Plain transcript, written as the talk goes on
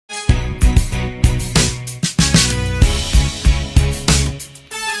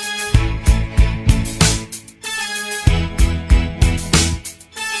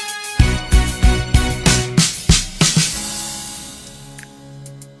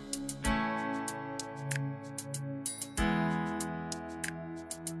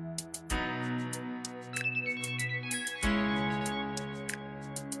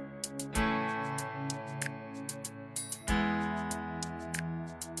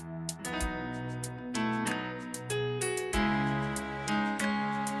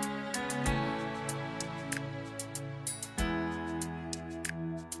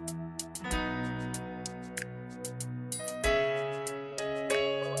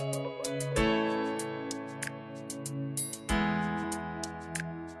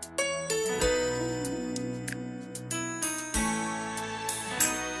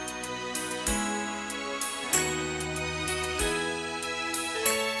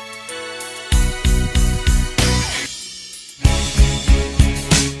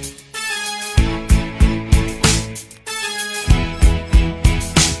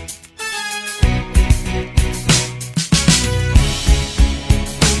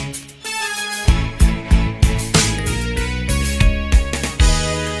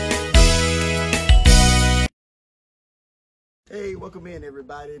Welcome in,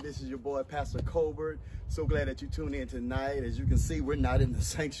 everybody. This is your boy, Pastor Colbert. So glad that you tuned in tonight. As you can see, we're not in the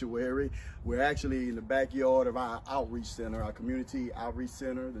sanctuary. We're actually in the backyard of our outreach center, our community outreach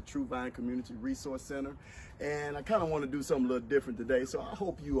center, the True Vine Community Resource Center. And I kind of want to do something a little different today, so I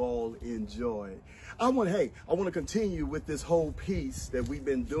hope you all enjoy. I want to continue with this whole piece that we've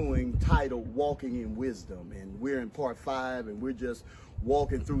been doing titled Walking in Wisdom. And we're in part 5, and we're just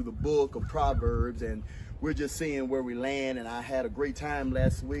walking through the book of Proverbs, and we're just seeing where we land. And I had a great time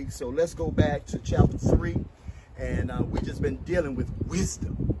last week. So let's go back to chapter 3. And we've just been dealing with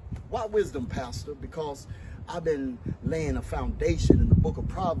wisdom. Why wisdom, Pastor? Because I've been laying a foundation in the book of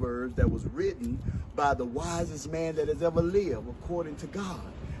Proverbs that was written by the wisest man that has ever lived, according to God.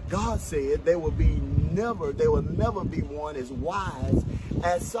 God said there will never be one as wise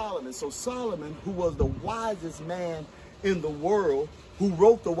as Solomon. So Solomon, who was the wisest man in the world, who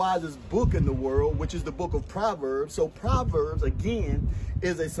wrote the wisest book in the world, which is the book of Proverbs. So Proverbs, again,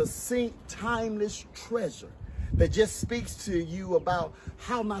 is a succinct, timeless treasure that just speaks to you about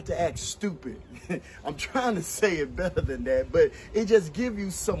how not to act stupid. I'm trying to say it better than that, but it just gives you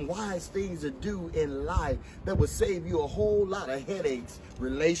some wise things to do in life that will save you a whole lot of headaches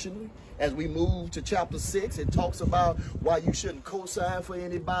relationally. As we move to chapter 6, it talks about why you shouldn't co-sign for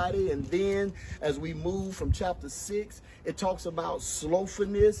anybody. And then as we move from chapter 6, it talks about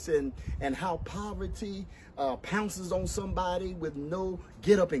slothfulness and how poverty pounces on somebody with no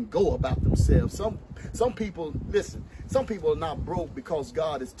get up and go about themselves. Some people, listen, some people are not broke because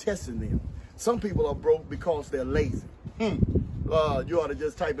God is testing them. Some people are broke because they're lazy. You ought to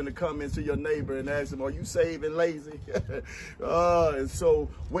just type in the comments to your neighbor and ask them, are you saved and lazy? And so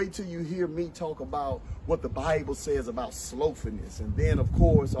wait till you hear me talk about what the Bible says about slothfulness. And then, of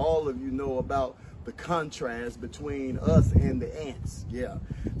course, all of you know about the contrast between us and the ants. Yeah,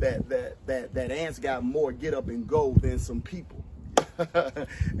 that ants got more get up and go than some people.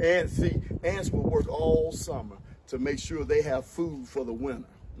 And see, ants will work all summer to make sure they have food for the winter.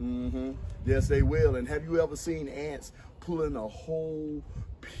 Yes, they will. And have you ever seen ants pulling a whole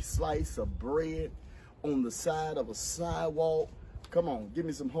slice of bread on the side of a sidewalk? Come on, give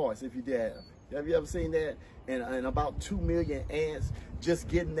me some hearts if you dare. Have you ever seen that? And about 2 million ants just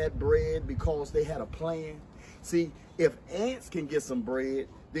getting that bread because they had a plan. See, if ants can get some bread,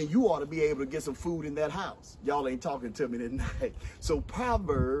 then you ought to be able to get some food in that house. Y'all ain't talking to me tonight. So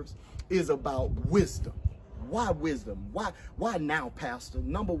Proverbs is about wisdom. Why wisdom? Why now, Pastor?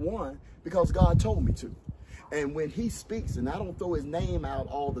 Number one, because God told me to. And when he speaks, and I don't throw his name out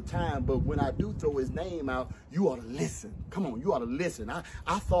all the time, but when I do throw his name out, you ought to listen. Come on, you ought to listen.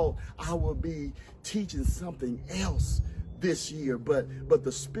 I thought I would be teaching something else this year, but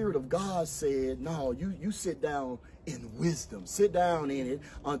the Spirit of God said, no, you sit down in wisdom. Sit down in it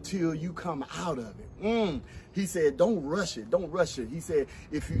until you come out of it. He said, don't rush it. Don't rush it. He said,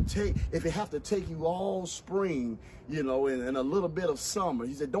 if it have to take you all spring, you know, and a little bit of summer,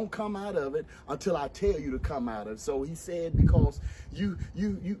 he said, don't come out of it until I tell you to come out of it. So he said, because you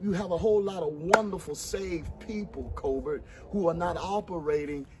have a whole lot of wonderful saved people, Colbert, who are not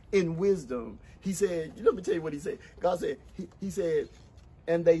operating in wisdom. He said, let me tell you what he said. God said, he said,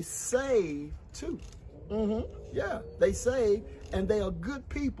 and they save too. Yeah, they save, and they are good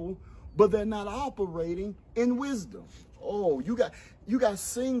people, but they're not operating in wisdom. Oh, you got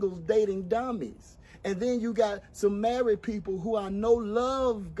singles dating dummies. And then you got some married people who I know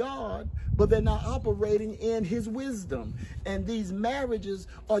love God, but they're not operating in his wisdom. And these marriages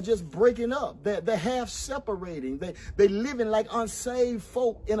are just breaking up. They're half separating. They living like unsaved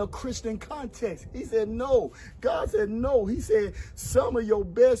folk in a Christian context. He said, no. God said, no. He said, some of your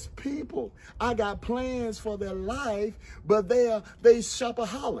best people, I got plans for their life, but they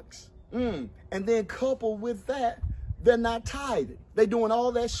shopaholics. And then coupled with that, they're not tithing. They're doing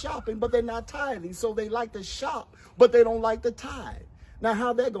all that shopping, but they're not tithing. So they like to shop, but they don't like to tithe. Now,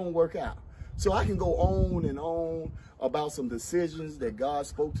 how that going to work out? So I can go on and on about some decisions that God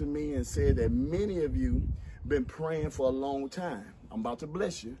spoke to me and said that many of you been praying for a long time. I'm about to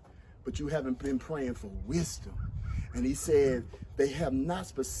bless you, but you haven't been praying for wisdom. And he said they have not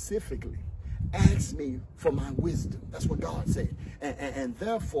specifically asked me for my wisdom. That's what God said. And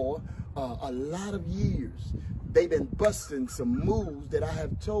therefore, a lot of years, they've been busting some moves that I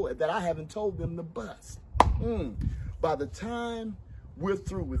haven't told them to bust. By the time we're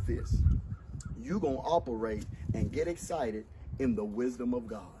through with this, you're going to operate and get excited in the wisdom of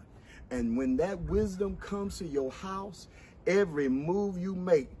God. And when that wisdom comes to your house, every move you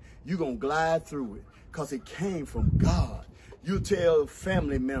make, you're going to glide through it because it came from God. You tell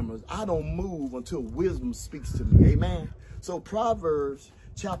family members, I don't move until wisdom speaks to me. Amen. So Proverbs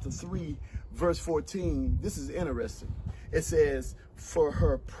chapter 3, verse 14, this is interesting. It says, for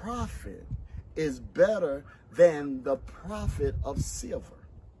her profit is better than the profit of silver.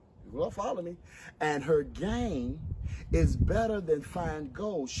 Well, follow me. And her gain is better than fine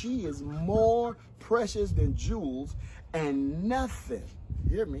gold. She is more precious than jewels, and nothing,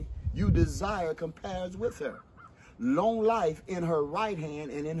 hear me, you desire compares with her. Long life in her right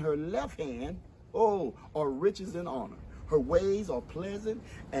hand, and in her left hand, oh, are riches and honor. Her ways are pleasant,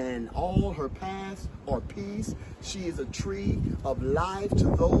 and all her paths are peace. She is a tree of life to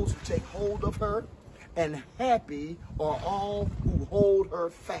those who take hold of her, and happy are all who hold her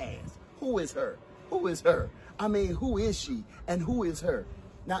fast. Who is her? Who is her? I mean, who is she and who is her?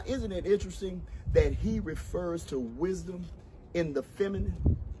 Now, isn't it interesting that he refers to wisdom in the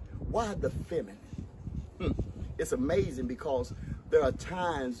feminine? Why the feminine? It's amazing because there are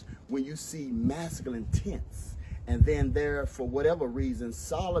times when you see masculine tints, and then there, for whatever reason,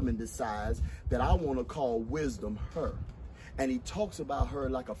 Solomon decides that I want to call wisdom her. And he talks about her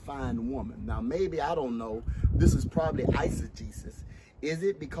like a fine woman. Now, maybe, I don't know, this is probably eisegesis. Is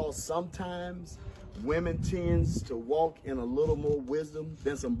it because sometimes women tends to walk in a little more wisdom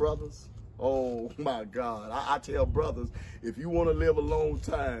than some brothers? Oh my God, I tell brothers, if you want to live a long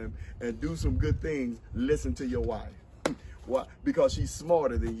time and do some good things, listen to your wife. Why? Because she's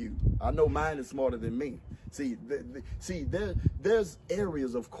smarter than you. I know mine is smarter than me. See, there's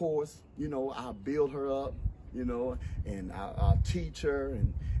areas, of course, you know, I build her up, you know, and I'll teach her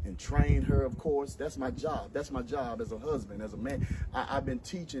and train her, of course. That's my job. That's my job as a husband, as a man. I've been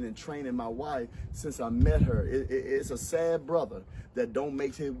teaching and training my wife since I met her. It's a sad brother that don't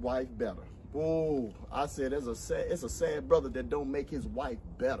make his wife better. Oh, I said it's a sad brother that don't make his wife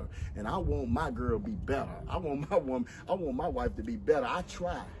better. And I want my girl to be better. I want my wife to be better. I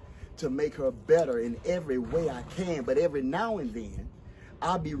try to make her better in every way I can, but every now and then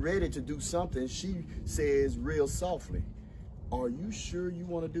I'll be ready to do something. She says real softly, "Are you sure you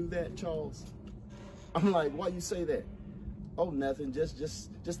want to do that, Charles?" I'm like, "Why you say that?" "Oh, nothing. Just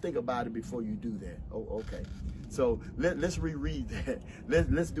think about it before you do that." "Oh, okay." So let's reread that.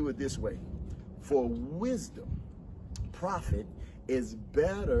 Let's do it this way. For wisdom, profit is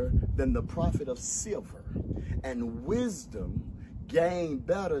better than the profit of silver, and wisdom gain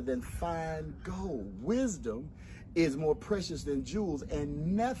better than fine gold. Wisdom is more precious than jewels,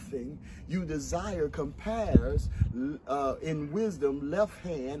 and nothing you desire compares in wisdom left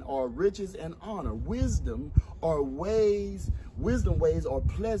hand are riches and honor. Wisdom ways are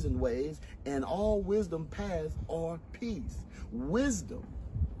pleasant ways, and all wisdom paths are peace. Wisdom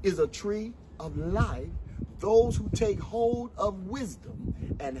is a tree of life, those who take hold of wisdom,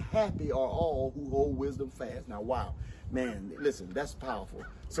 and happy are all who hold wisdom fast. Now, wow, man, listen, that's powerful.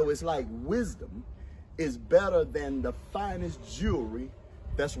 So it's like wisdom is better than the finest jewelry.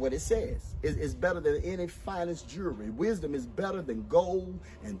 That's what it says. It's better than any finest jewelry. Wisdom is better than gold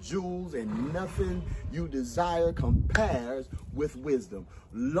and jewels, and nothing you desire compares with wisdom.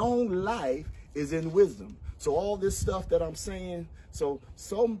 Long life is in wisdom. So all this stuff that I'm saying, so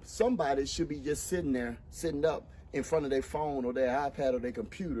somebody should be just sitting up in front of their phone or their iPad or their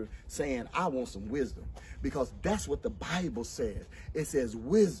computer saying, "I want some wisdom," because that's what the Bible says. It says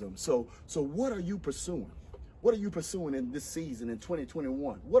wisdom. So what are you pursuing? What are you pursuing in this season in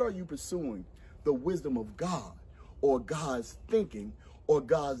 2021? What are you pursuing? The wisdom of God, or God's thinking, or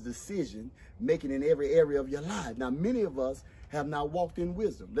God's decision making in every area of your life. Now, many of us have not walked in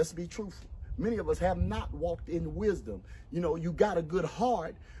wisdom. Let's be truthful. Many of us have not walked in wisdom. You know, you got a good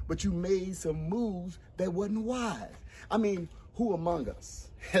heart, but you made some moves that wasn't wise. I mean, who among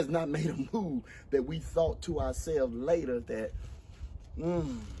us has not made a move that we thought to ourselves later that,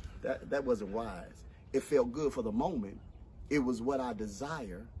 that wasn't wise? It felt good for the moment. It was what I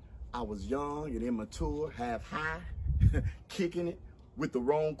desire. I was young and immature, half high, kicking it with the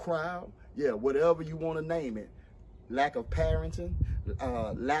wrong crowd. Yeah, whatever you want to name it. Lack of parenting,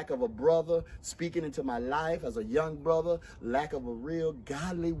 lack of a brother speaking into my life as a young brother, lack of a real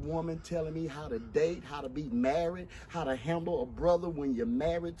godly woman telling me how to date, how to be married, how to handle a brother when you're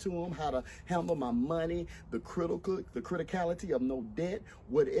married to him, how to handle my money, the criticality of no debt,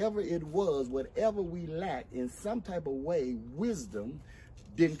 whatever it was, whatever we lacked in some type of way, wisdom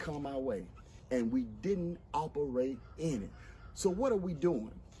didn't come our way, and we didn't operate in it. So what are we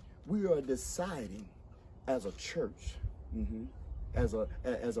doing? We are deciding as a church, as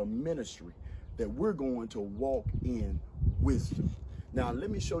a ministry, that we're going to walk in wisdom. Now, let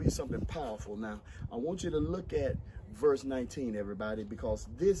me show you something powerful. Now, I want you to look at verse 19, everybody, because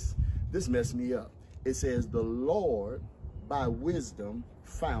this messed me up. It says, "The Lord by wisdom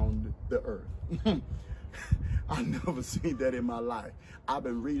found the earth." I never seen that in my life. I've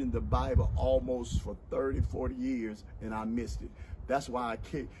been reading the Bible almost for 30, 40 years, and I missed it. That's why I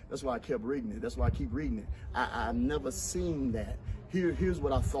kept reading it. That's why I keep reading it. I've never seen that. Here's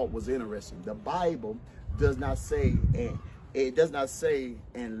what I thought was interesting. The Bible does not say,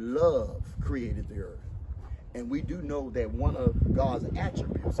 and love created the earth. And we do know that one of God's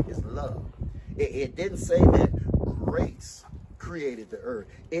attributes is love. It didn't say that grace created the earth.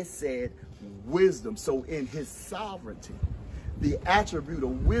 It said wisdom. So in his sovereignty, the attribute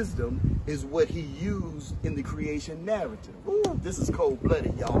of wisdom is what he used in the creation narrative. Ooh, this is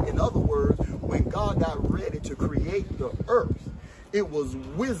cold-blooded, y'all. In other words, when God got ready to create the earth, it was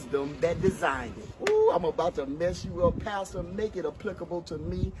wisdom that designed it. Ooh, I'm about to mess you up, Pastor. Make it applicable to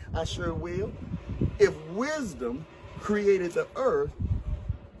me. I sure will. If wisdom created the earth,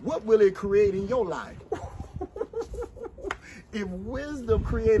 what will it create in your life? If wisdom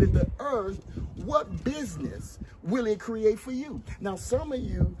created the earth, what business will it create for you? Now, some of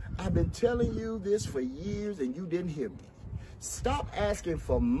you, I've been telling you this for years and you didn't hear me. Stop asking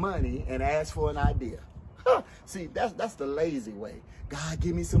for money and ask for an idea. See, that's the lazy way. God,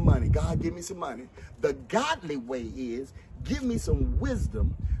 give me some money. God, give me some money. The godly way is, give me some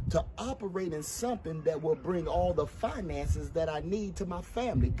wisdom to operate in something that will bring all the finances that I need to my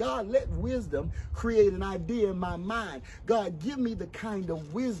family. God, let wisdom create an idea in my mind. God, give me the kind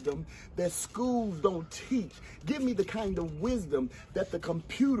of wisdom that schools don't teach. Give me the kind of wisdom that the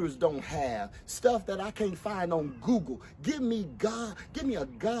computers don't have, stuff that I can't find on Google. Give me a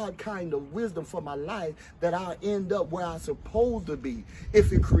God kind of wisdom for my life that I'll end up where I'm supposed to be.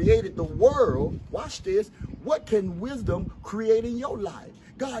 If it created the world, watch this, what can wisdom create in your life?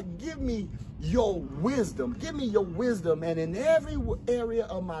 God, give me your wisdom. Give me your wisdom, and in every area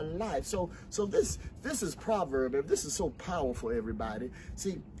of my life. So this is proverb. This is so powerful, everybody.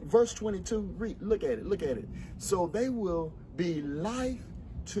 See, verse 22, look at it. So they will be life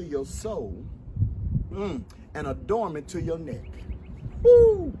to your soul and adornment to your neck.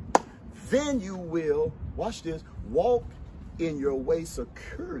 Woo! Then you will, watch this, walk in your way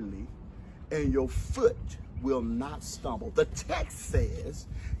securely, and your foot will not stumble. The text says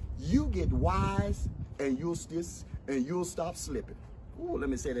you get wise and you'll stop slipping. Ooh,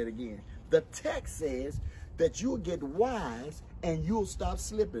 let me say that again. The text says that you'll get wise and you'll stop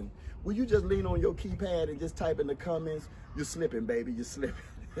slipping. Will you just lean on your keypad and just type in the comments, you're slipping, baby, you're slipping.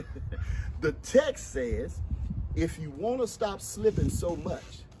 The text says if you want to stop slipping so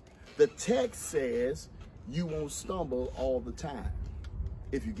much, the text says you won't stumble all the time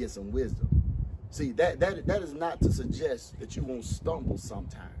if you get some wisdom. See, that is not to suggest that you won't stumble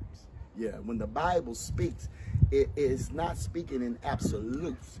sometimes. Yeah, when the Bible speaks, it is not speaking in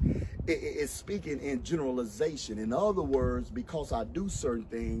absolutes. It's speaking in generalization. In other words, because I do certain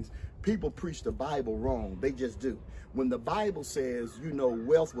things, people preach the Bible wrong. They just do. When the Bible says, you know,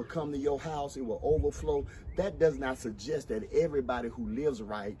 wealth will come to your house, it will overflow, that does not suggest that everybody who lives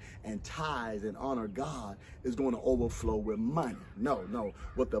right and tithes and honor God is going to overflow with money. No.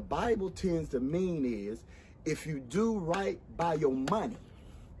 What the Bible tends to mean is, if you do right by your money,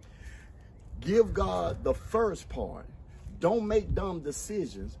 give God the first part, don't make dumb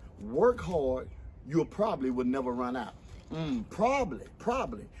decisions, work hard, you probably will never run out. Probably.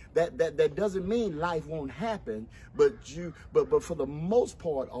 That doesn't mean life won't happen, but for the most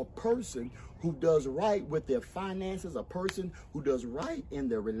part, a person who does right with their finances, a person who does right in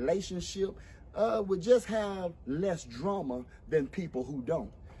their relationship, would just have less drama than people who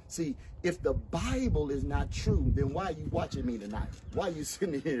don't. See, if the Bible is not true, then why are you watching me tonight? Why are you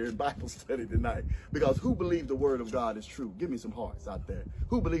sitting here in Bible study tonight? Because who believes the word of God is true? Give me some hearts out there.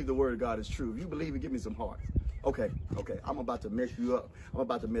 Who believes the word of God is true? If you believe it, give me some hearts. Okay. I'm about to mess you up. I'm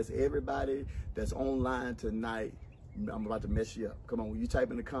about to mess everybody that's online tonight. I'm about to mess you up. Come on, you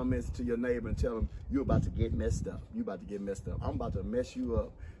type in the comments to your neighbor and tell them you're about to get messed up. You're about to get messed up. I'm about to mess you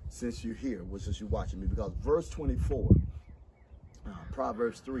up since you're here, since you're watching me. Because verse 24,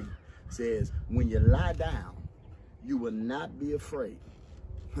 Proverbs 3 says, when you lie down, you will not be afraid.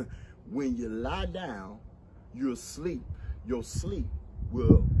 When you lie down, you'll sleep. Your sleep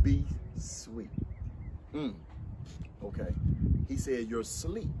will be sweet. Okay. He said your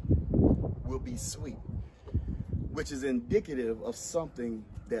sleep will be sweet, which is indicative of something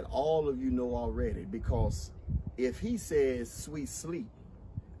that all of you know already, because if he says sweet sleep,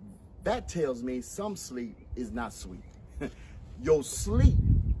 that tells me some sleep is not sweet. Your sleep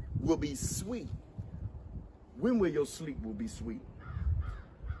will be sweet. When will your sleep will be sweet?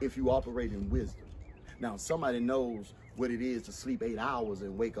 If you operate in wisdom. Now, somebody knows what it is to sleep 8 hours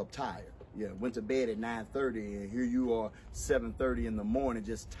and wake up tired. Yeah, went to bed at 9:30 and here you are 7:30 in the morning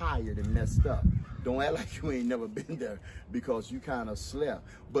just tired and messed up. Don't act like you ain't never been there because you kind of slept.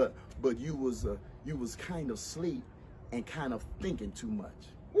 But you was kind of sleep and kind of thinking too much.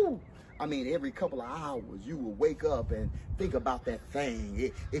 Woo. I mean, every couple of hours you will wake up and think about that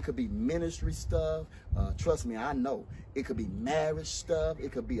thing. It could be ministry stuff. Trust me, I know. It could be marriage stuff.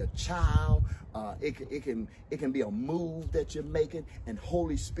 It could be a child. It can be a move that you're making and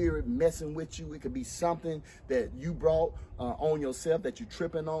Holy Spirit messing with you. It could be something that you brought on yourself that you're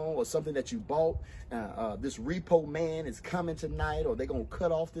tripping on, or something that you bought. This repo man is coming tonight, or they're going to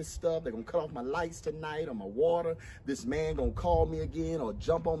cut off this stuff. They're going to cut off my lights tonight or my water. This man going to call me again or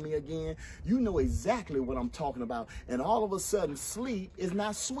jump on me again. You know exactly what I'm talking about. And all of a sudden, sleep is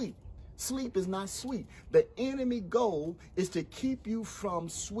not sweet. Sleep is not sweet. The enemy goal is to keep you from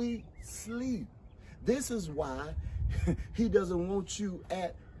sweet sleep. This is why he doesn't want you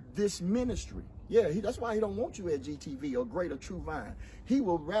at this ministry. Yeah, that's why he don't want you at GTV or Greater True Vine. He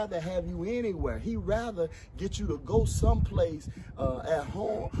will rather have you anywhere. He rather get you to go someplace at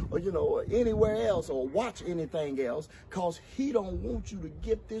home or, or anywhere else or watch anything else, because he don't want you to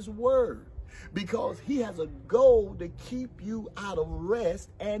get this word. Because he has a goal to keep you out of rest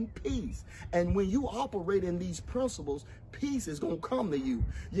and peace. And when you operate in these principles, peace is going to come to you.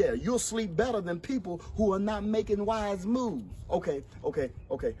 Yeah, you'll sleep better than people who are not making wise moves. Okay.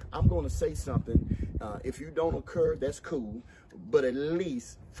 I'm going to say something. If you don't occur, that's cool. But at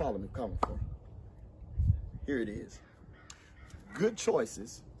least follow me. Come on. Here it is. Good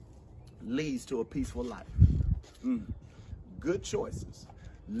choices leads to a peaceful life. Good choices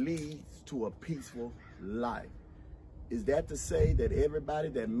leads to a peaceful life. Is that to say that everybody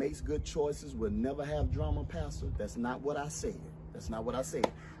that makes good choices will never have drama, Pastor? That's not what I said. That's not what I said.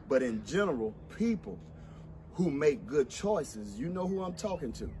 But in general, people who make good choices, you know who I'm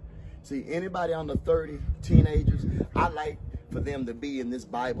talking to. See, anybody under 30, teenagers, I like for them to be in this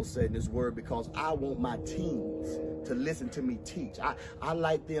Bible setting, this word, because I want my teens to listen to me teach. I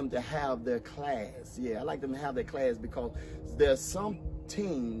like them to have their class. Yeah, I like them to have their class because there's some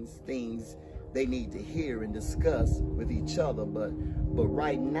teens things they need to hear and discuss with each other, but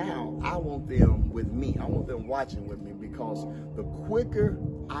right now I want them with me. I want them watching with me, because the quicker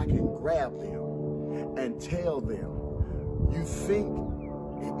I can grab them and tell them, you think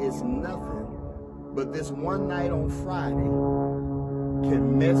it's nothing, but this one night on Friday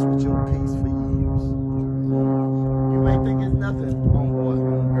can mess with your peace for years. You may think it's nothing, homeboy,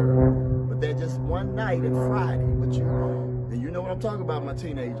 homegirl, but that just one night at Friday, but you know what I'm talking about, my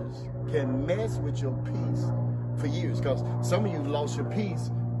teenagers, can mess with your peace for years. Because some of you lost your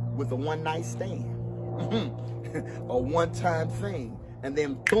peace with a one-night stand, a one-time thing, and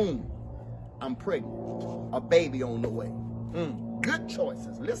then boom, I'm pregnant, a baby on the way. Good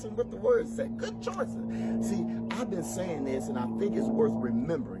choices. Listen what the word said. Good choices. See, I've been saying this, and I think it's worth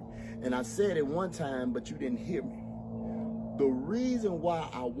remembering. And I said it one time, but you didn't hear me. The reason why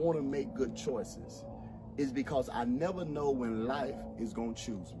I want to make good choices is because I never know when life is going to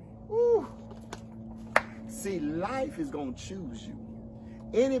choose me. Woo. See, life is going to choose you.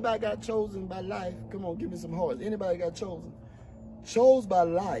 Anybody got chosen by life? Come on, give me some hearts. Anybody got chosen? Chose by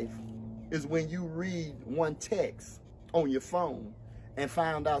life is when you read one text on your phone and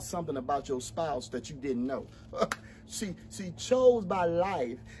found out something about your spouse that you didn't know. See, chose by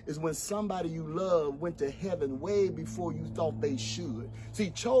life is when somebody you love went to heaven way before you thought they should. See,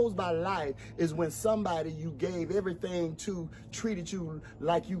 chose by life is when somebody you gave everything to treated you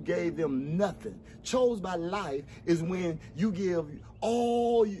like you gave them nothing. Chose by life is when you give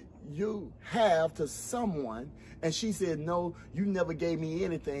all you have to someone and she said, no, you never gave me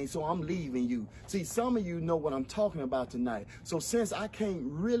anything, so I'm leaving you. See, some of you know what I'm talking about tonight. So since I can't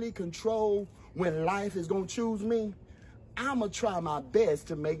really control when life is going to choose me, I'm going to try my best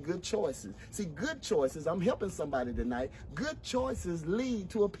to make good choices. See, good choices, I'm helping somebody tonight. Good choices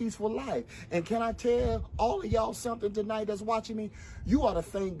lead to a peaceful life. And can I tell all of y'all something tonight that's watching me? You ought to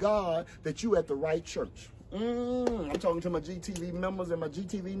thank God that you at the right church. I'm talking to my GTV members and my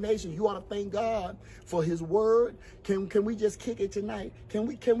GTV nation. You ought to thank God for his word. Can we just kick it tonight? Can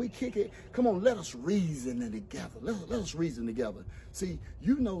we kick it? Come on, let us reason it together. Let us reason together. See,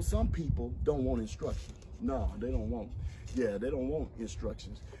 you know some people don't want instruction. No, they don't want. Yeah, they don't want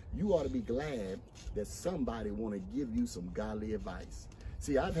instructions. You ought to be glad that somebody want to give you some godly advice.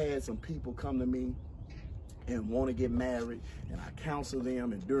 See, I've had some people come to me and want to get married, and I counsel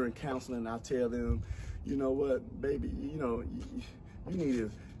them, and during counseling I tell them, you know what, baby, you need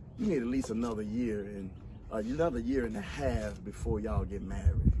at least another year and a half before y'all get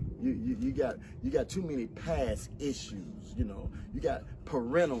married. You got too many past issues, you know. You got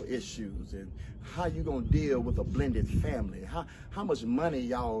parental issues, and how you gonna deal with a blended family? How much money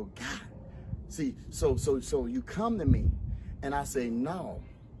y'all got? See, so you come to me and I say no,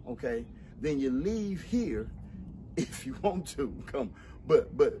 okay? Then you leave here if you want to come, but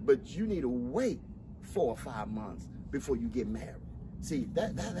you need to wait 4 or 5 months before you get married. See,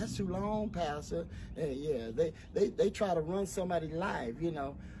 that's too long, Pastor. Yeah, they try to run somebody's life, you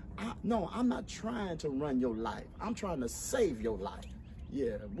know. No, I'm not trying to run your life. I'm trying to save your life.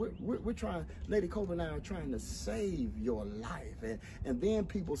 Yeah, we're trying, Lady Cobra and I are trying to save your life. And then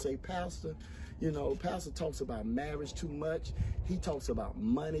people say, Pastor, you know, Pastor talks about marriage too much. He talks about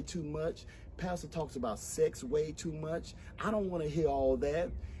money too much. Pastor talks about sex way too much. I don't want to hear all that.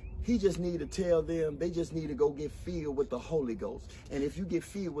 He just need to tell them they just need to go get filled with the Holy Ghost. And if you get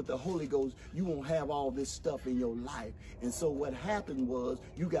filled with the Holy Ghost, you won't have all this stuff in your life. And so what happened was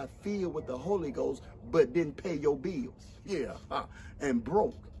you got filled with the Holy Ghost, but didn't pay your bills. Yeah. And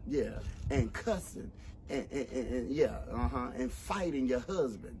broke. Yeah. And cussing. And fighting your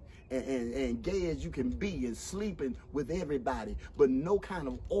husband. And gay as you can be and sleeping with everybody, but no kind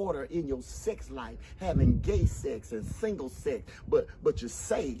of order in your sex life, having gay sex and single sex, but you're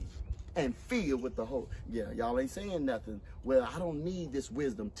saved and filled with the whole. Yeah, y'all ain't saying nothing. Well, I don't need this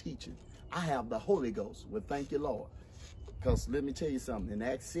wisdom teaching. I have the Holy Ghost. Well, thank you, Lord. Because let me tell you something. In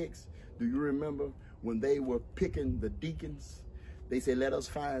Acts 6, do you remember when they were picking the deacons? They said, let us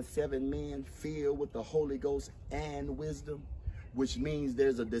find 7 men filled with the Holy Ghost and wisdom. Which means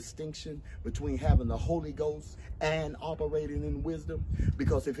there's a distinction between having the Holy Ghost and operating in wisdom.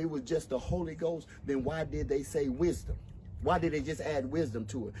 Because if it was just the Holy Ghost, then why did they say wisdom? Why did they just add wisdom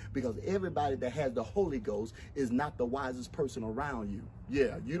to it? Because everybody that has the Holy Ghost is not the wisest person around you.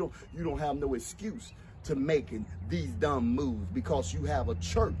 Yeah, you don't have no excuse to making these dumb moves because you have a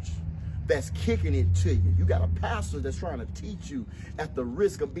church that's kicking it to you. You got a pastor that's trying to teach you at the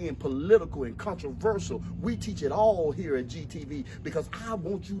risk of being political and controversial. We teach it all here at GTV because I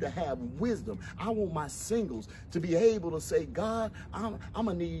want you to have wisdom. I want my singles to be able to say, God, I'm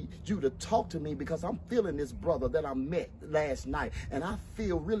gonna need you to talk to me because I'm feeling this brother that I met last night and I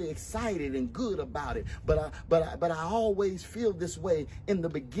feel really excited and good about it. But I always feel this way in the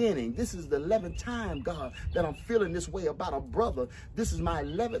beginning. This is the 11th time, God, that I'm feeling this way about a brother. This is my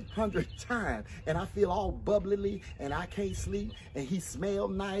 1100th time, and I feel all bubbly and I can't sleep, and he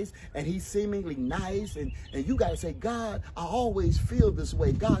smelled nice and he's seemingly nice, and you got to say, God, I always feel this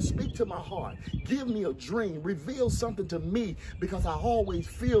way. God, speak to my heart, give me a dream, reveal something to me because I always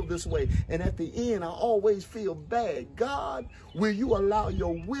feel this way, and at the end I always feel bad. God, will you allow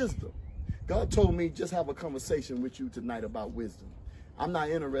your wisdom? God told me just have a conversation with you tonight about wisdom. I'm not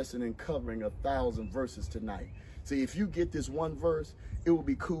interested in covering 1,000 verses tonight. See, if you get this one verse, it will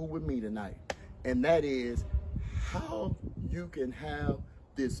be cool with me tonight. And that is how you can have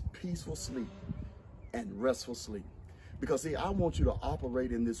this peaceful sleep and restful sleep. Because see, I want you to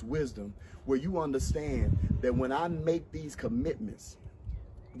operate in this wisdom where you understand that when I make these commitments,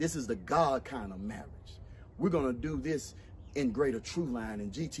 this is the God kind of marriage. We're going to do this in Greater True Line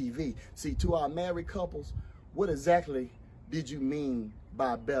and GTV. See, to our married couples, what exactly did you mean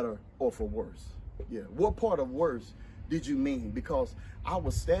by better or for worse? Yeah, what part of worse did you mean? Because I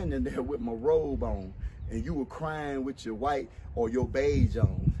was standing there with my robe on and you were crying with your white or your beige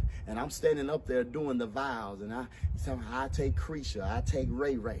on. And I'm standing up there doing the vows, and I take Cretia, I take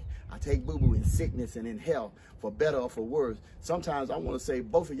Ray Ray, I take Boo Boo in sickness and in health, for better or for worse. Sometimes I want to say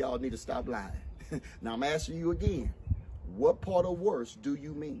both of y'all need to stop lying. Now I'm asking you again, what part of worse do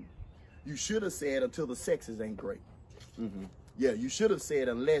you mean? You should have said until the sexes ain't great. Yeah, you should have said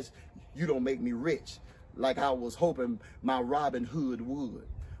unless you don't make me rich, like I was hoping my Robin Hood would.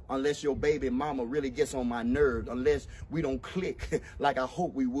 Unless your baby mama really gets on my nerves, unless we don't click like I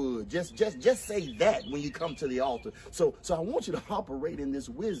hope we would. Just say that when you come to the altar. So I want you to operate in this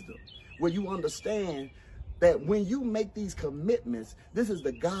wisdom where you understand that when you make these commitments, this is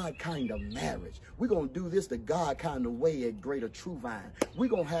the God kind of marriage. We're going to do this the God kind of way at Greater True Vine. We're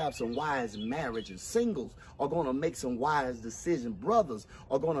going to have some wise marriages. Singles are going to make some wise decisions. Brothers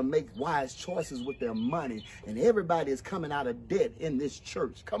are going to make wise choices with their money. And everybody is coming out of debt in this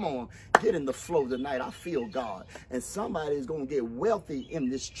church. Come on, get in the flow tonight. I feel God. And somebody is going to get wealthy in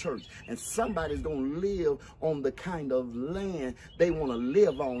this church. And somebody's going to live on the kind of land they want to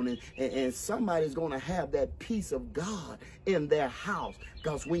live on. And somebody's going to have that peace of God in their house.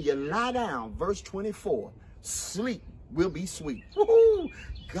 Because when you lie down, verse 24, sleep will be sweet. Woo-hoo!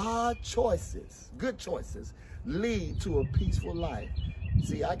 God choices, good choices, lead to a peaceful life.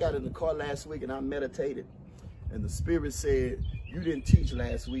 See, I got in the car last week and I meditated. And the Spirit said, you didn't teach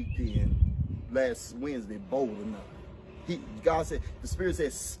last Wednesday bold enough. God said, the Spirit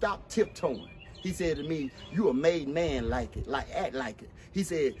said, stop tiptoeing. He said to me, you a made man like it, act like it. He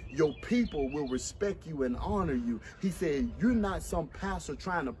said, your people will respect you and honor you. He said, you're not some pastor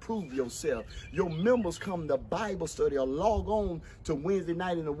trying to prove yourself. Your members come to Bible study or log on to Wednesday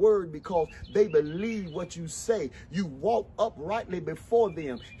night in the Word because they believe what you say. You walk uprightly before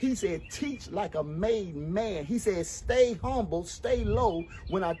them. He said, teach like a made man. He said, stay humble, stay low.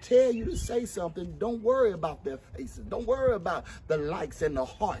 When I tell you to say something, don't worry about their faces. Don't worry about the likes and the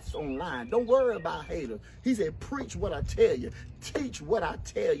hearts online. Don't worry about haters. He said, preach what I tell you. Teach what I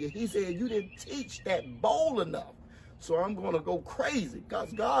tell you. He said, you didn't teach that bold enough. So I'm going to go crazy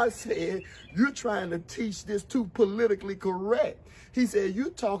because God said, you're trying to teach this too politically correct. He said, you're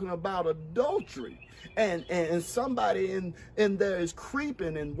talking about adultery. And somebody in there is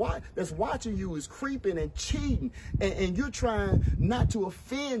creeping and that's watching you is creeping and cheating. And you're trying not to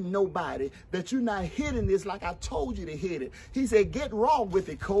offend nobody, that you're not hitting this like I told you to hit it. He said, get raw with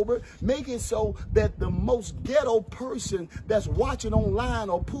it, Cobra. Make it so that the most ghetto person that's watching online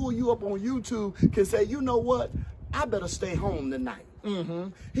or pull you up on YouTube can say, you know what? I better stay home tonight.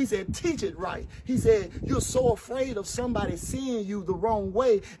 He said, teach it right. He said, you're so afraid of somebody seeing you the wrong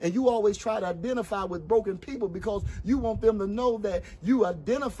way, and you always try to identify with broken people because you want them to know that you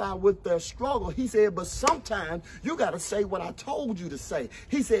identify with their struggle. He said, but sometimes you got to say what I told you to say.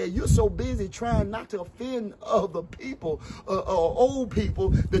 He said, you're so busy trying not to offend other people or old people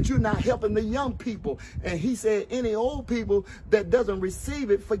that you're not helping the young people. And he said, any old people that doesn't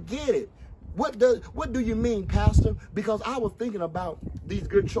receive it, forget it. What do you mean, Pastor? Because I was thinking about these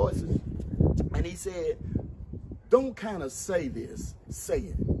good choices. And he said, don't kind of say this,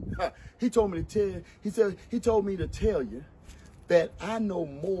 say it. He told me to tell you, he told me to tell you that I know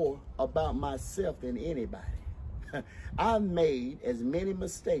more about myself than anybody. I've made as many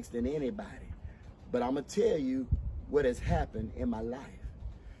mistakes than anybody. But I'm going to tell you what has happened in my life.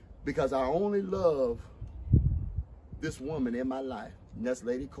 Because I only love this woman in my life, and that's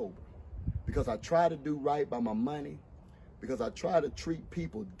Lady Cobra. Because I try to do right by my money, because I try to treat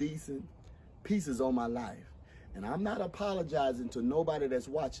people decent. Peace is on my life. And I'm not apologizing to nobody that's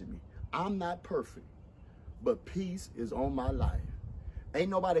watching me. I'm not perfect, but peace is on my life. Ain't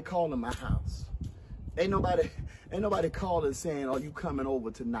nobody calling my house. Ain't nobody calling saying, are you coming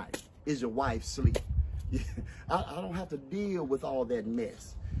over tonight? Is your wife asleep? I don't have to deal with all that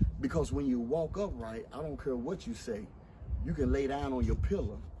mess. Because when you walk upright, I don't care what you say, you can lay down on your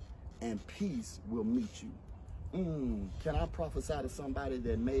pillow and peace will meet you. Can I prophesy to somebody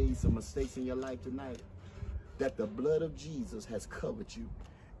that made some mistakes in your life tonight? That the blood of Jesus has covered you.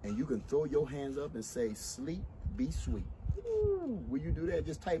 And you can throw your hands up and say, sleep, be sweet. Will you do that?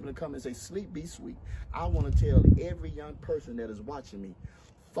 Just type in the comments and say, sleep, be sweet. I want to tell every young person that is watching me,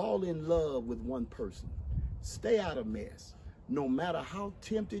 fall in love with one person. Stay out of mess. No matter how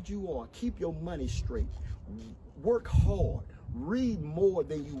tempted you are, keep your money straight. Work hard. Read more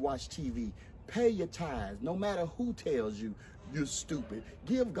than you watch TV. Pay your tithes. No matter who tells you you're stupid.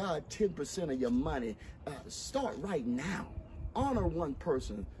 Give God 10% of your money. Start right now. Honor one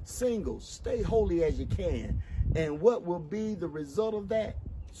person. Single. Stay holy as you can. And what will be the result of that?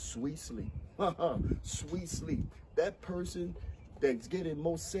 Sweet sleep. Sweet sleep. That person that's getting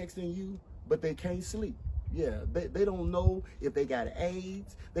more sex than you, but they can't sleep. Yeah, they don't know if they got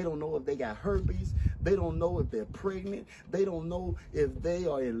AIDS. They don't know if they got herpes. They don't know if they're pregnant. They don't know if they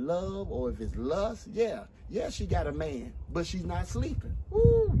are in love or if it's lust. Yeah, she got a man, but she's not sleeping.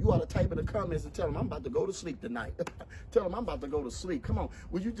 Ooh, you ought to type in the comments and tell them I'm about to go to sleep tonight. Tell them I'm about to go to sleep. Come on,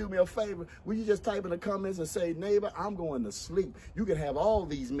 will you do me a favor? Will you just type in the comments and say, neighbor, I'm going to sleep. You can have all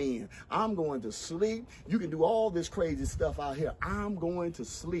these men. I'm going to sleep. You can do all this crazy stuff out here. I'm going to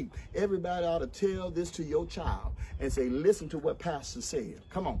sleep. Everybody ought to tell this to your child and say, listen to what Pastor said.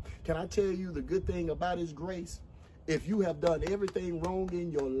 Come on. Can I tell you the good thing about his grace? If you have done everything wrong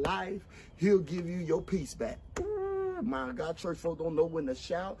in your life, he'll give you your peace back. My God, church folks don't know when to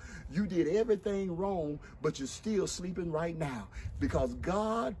shout. You did everything wrong, but you're still sleeping right now because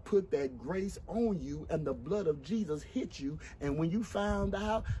God put that grace on you and the blood of Jesus hit you. And when you found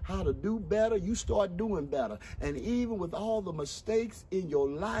out how to do better, you start doing better. And even with all the mistakes in your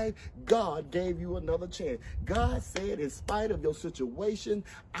life, God gave you another chance. God said, in spite of your situation,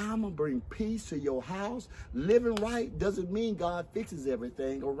 I'm going to bring peace to your house. Living right doesn't mean God fixes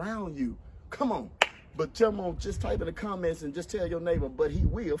everything around you. Come on. But come on, just type in the comments and just tell your neighbor, but he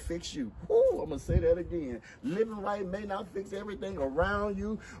will fix you. Ooh, I'm going to say that again. Living right may not fix everything around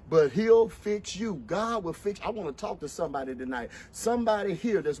you, but he'll fix you. God will fix. I want to talk to somebody tonight. Somebody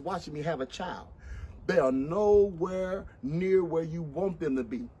here that's watching me have a child. They are nowhere near where you want them to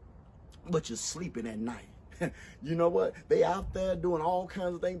be, but you're sleeping at night. You know what? They out there doing all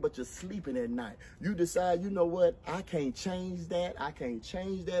kinds of things, but you're sleeping at night. You decide, you know what? I can't change that. I can't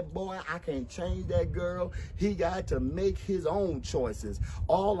change that boy. I can't change that girl. He got to make his own choices.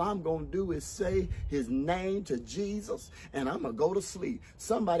 All I'm going to do is say his name to Jesus, and I'm going to go to sleep.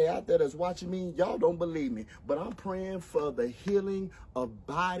 Somebody out there that's watching me, y'all don't believe me, but I'm praying for the healing of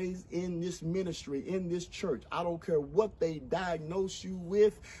bodies in this ministry, in this church. I don't care what they diagnose you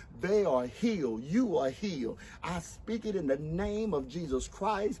with. They are healed. You are healed. I speak it in the name of Jesus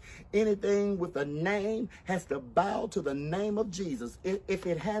Christ. Anything with a name has to bow to the name of Jesus. If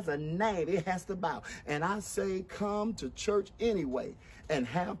it has a name, it has to bow. And I say, come to church anyway and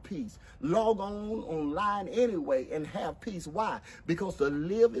have peace. Log on online anyway and have peace. Why? Because to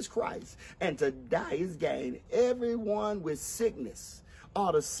live is Christ and to die is gain. Everyone with sickness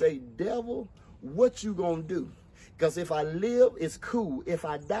ought to say, devil, what you gonna do? Because if I live, it's cool. If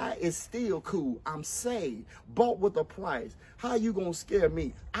I die, it's still cool. I'm saved, bought with a price. How you going to scare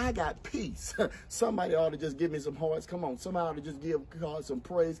me? I got peace. Somebody ought to just give me some hearts. Come on. Somebody ought to just give God some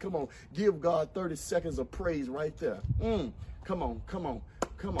praise. Come on. Give God 30 seconds of praise right there. Come on. Come on.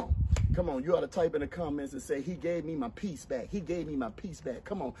 Come on. Come on. You ought to type in the comments and say, he gave me my peace back. He gave me my peace back.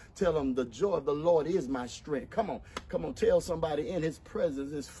 Come on. Tell them the joy of the Lord is my strength. Come on. Come on. Tell somebody in his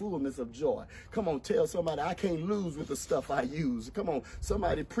presence is fullness of joy. Come on. Tell somebody I can't lose with the stuff I use. Come on.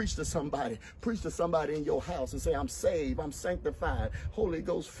 Somebody preach to somebody. Preach to somebody in your house and say, I'm saved. I'm sanctified. Holy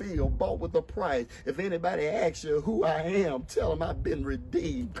Ghost filled. Bought with a price. If anybody asks you who I am, tell them I've been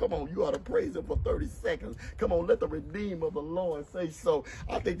redeemed. Come on. You ought to praise him for 30 seconds. Come on. Let the redeemer of the Lord say so.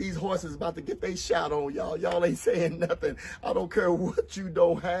 I think these horses about to get their shout on y'all. Y'all ain't saying nothing. I don't care what you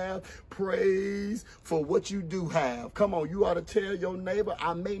don't have. Praise for what you do have. Come on, you ought to tell your neighbor,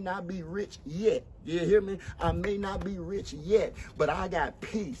 I may not be rich yet. You hear me? I may not be rich yet, but I got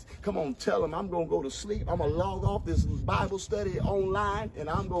peace. Come on, tell them I'm going to go to sleep. I'm going to log off this Bible study online, and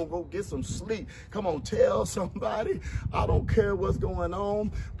I'm going to go get some sleep. Come on, tell somebody, I don't care what's going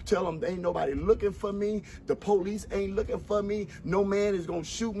on. Tell them ain't nobody looking for me. The police ain't looking for me. No man is going to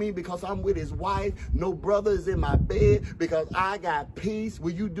shoot me because I'm with his wife. No brother is in my bed because I got peace.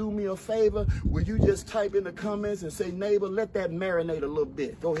 Will you do me a favor? Will you just type in the comments and say, neighbor, let that marinate a little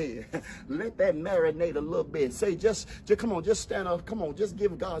bit. Go ahead. Let that marinate a little bit. Say, just come on, just stand up. Come on, just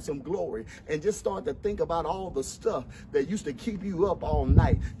give God some glory and just start to think about all the stuff that used to keep you up all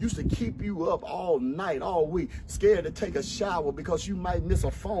night, used to keep you up all night, all week, scared to take a shower because you might miss a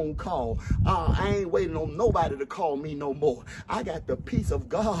phone call. I ain't waiting on nobody to call me no more. I got the peace of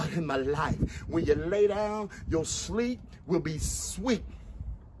God in my life. When you lay down, your sleep will be sweet.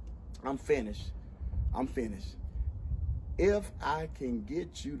 I'm finished. I'm finished. If I can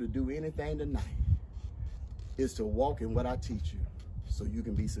get you to do anything tonight, is to walk in what I teach you so you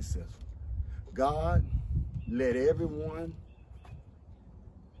can be successful. God, let everyone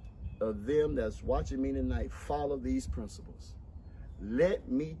of them that's watching me tonight follow these principles. Let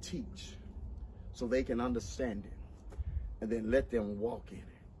me teach so they can understand it, and then let them walk in it.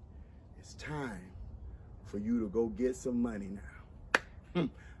 It's time for you to go get some money now.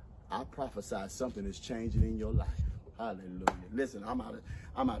 I prophesy something is changing in your life. Hallelujah. Listen, I'm out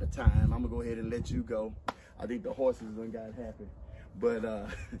of time. I'm gonna go ahead and let you go. I think the horses done got happy. But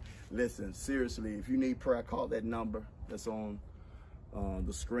listen, seriously, if you need prayer, call that number that's on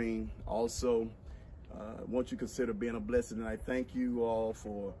the screen. Also, want you to consider being a blessing tonight. Thank you all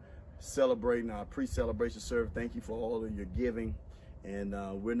for celebrating our pre-celebration service. Thank you for all of your giving. And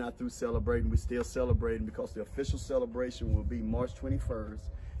we're not through celebrating. We're still celebrating because the official celebration will be March 21st,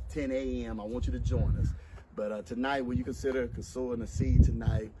 10 a.m. I want you to join us. But tonight, will you consider sowing a seed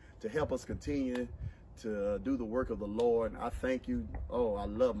tonight to help us continue to do the work of the Lord? I thank you. Oh, I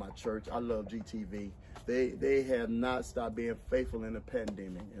love my church. I love GTV. They have not stopped being faithful in the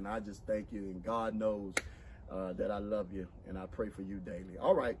pandemic. And I just thank you. And God knows that I love you. And I pray for you daily.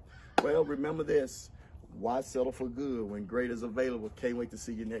 All right. Well, remember this. Why settle for good when great is available? Can't wait to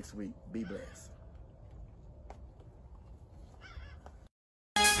see you next week. Be blessed.